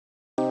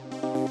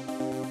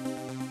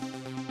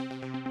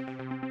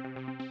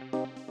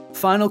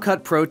Final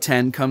Cut Pro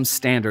 10 comes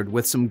standard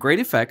with some great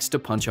effects to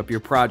punch up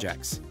your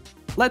projects.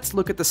 Let's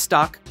look at the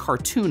stock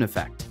cartoon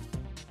effect.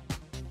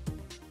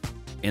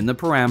 In the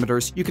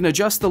parameters, you can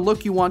adjust the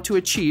look you want to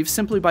achieve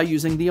simply by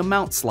using the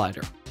amount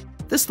slider.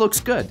 This looks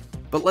good,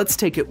 but let's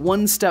take it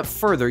one step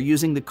further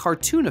using the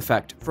cartoon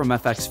effect from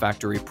FX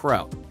Factory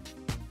Pro.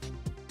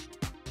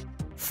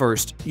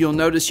 First, you'll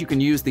notice you can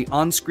use the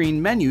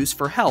on-screen menus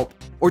for help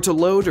or to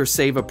load or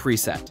save a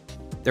preset.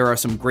 There are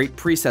some great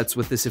presets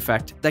with this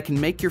effect that can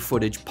make your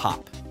footage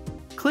pop.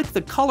 Click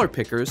the color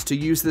pickers to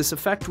use this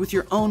effect with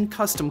your own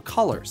custom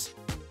colors.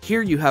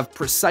 Here you have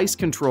precise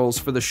controls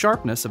for the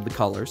sharpness of the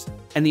colors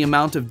and the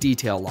amount of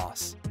detail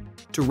loss.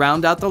 To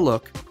round out the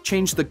look,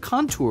 change the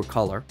contour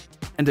color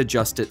and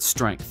adjust its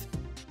strength.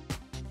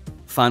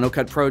 Final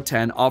Cut Pro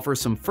 10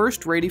 offers some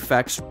first-rate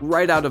effects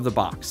right out of the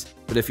box,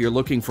 but if you're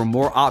looking for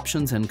more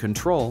options and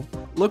control,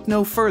 look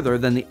no further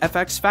than the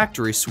FX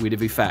Factory suite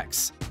of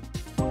effects.